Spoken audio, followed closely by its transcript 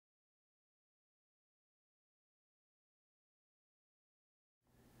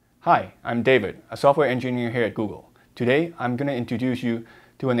Hi, I'm David, a software engineer here at Google. Today, I'm going to introduce you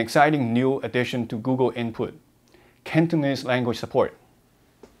to an exciting new addition to Google Input, Cantonese language support.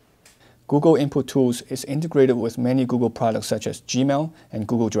 Google Input Tools is integrated with many Google products such as Gmail and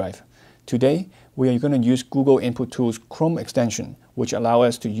Google Drive. Today, we are going to use Google Input Tools Chrome extension, which allows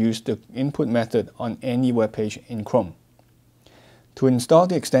us to use the input method on any web page in Chrome. To install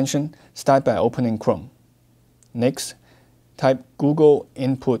the extension, start by opening Chrome. Next, type Google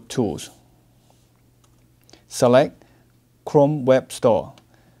Input Tools. Select Chrome Web Store,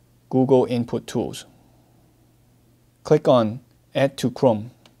 Google Input Tools. Click on Add to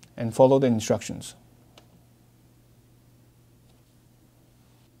Chrome and follow the instructions.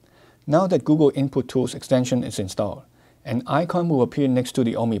 Now that Google Input Tools extension is installed, an icon will appear next to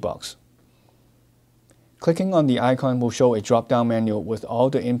the Omni box. Clicking on the icon will show a drop-down menu with all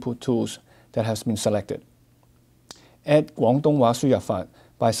the input tools that has been selected. Add 廣東話輸入法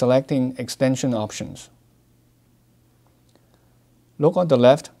by selecting extension options. Look on the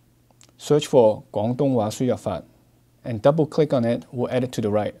left, search for 廣東話輸入法, and double-click on it will add it to the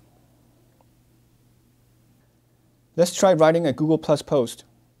right. Let's try writing a Google Plus post.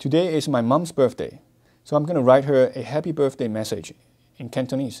 Today is my mom's birthday, so I'm going to write her a happy birthday message in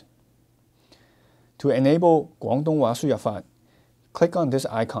Cantonese. To enable 廣東話輸入法, click on this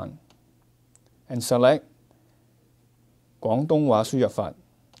icon and select 廣東話輸入法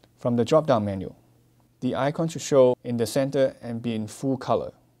from the drop-down menu. The icon should show in the center and be in full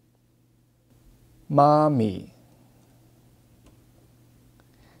color. 媽咪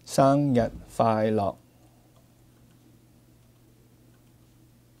生日快樂.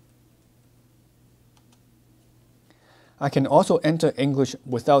 I can also enter English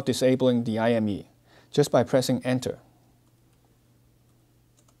without disabling the IME, just by pressing Enter.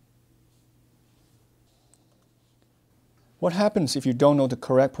 What happens if you don't know the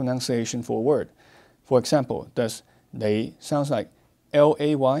correct pronunciation for a word? For example, does lay sounds like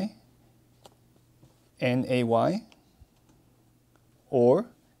L-A-Y, N-A-Y, or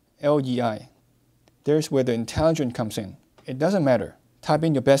L-E-I? There's where the intelligence comes in. It doesn't matter. Type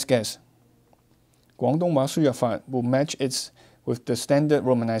in your best guess. 廣東話輸入法 will match it with the standard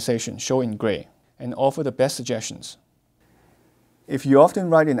romanization shown in gray and offer the best suggestions. If you often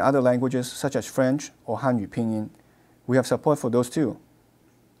write in other languages such as French or Hanyu Pinyin, we have support for those too.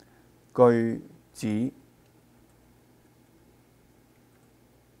 句子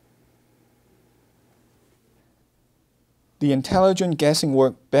The intelligent guessing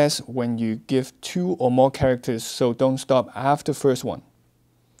works best when you give 2 or more characters, so don't stop after the first one.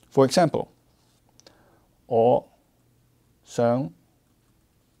 For example, 我想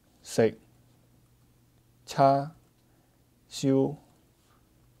食叉燒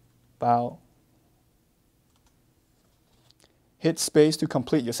包. Hit space to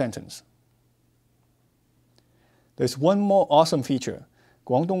complete your sentence. There's one more awesome feature.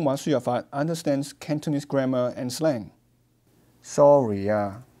 廣東話輸入法 understands Cantonese grammar and slang. Sorry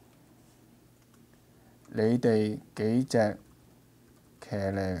啊，你哋幾隻騎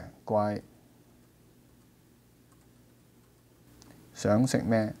呢怪想食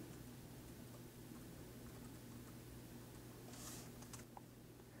咩?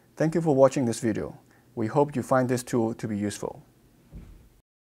 Thank you for watching this video. We hope you find this tool to be useful.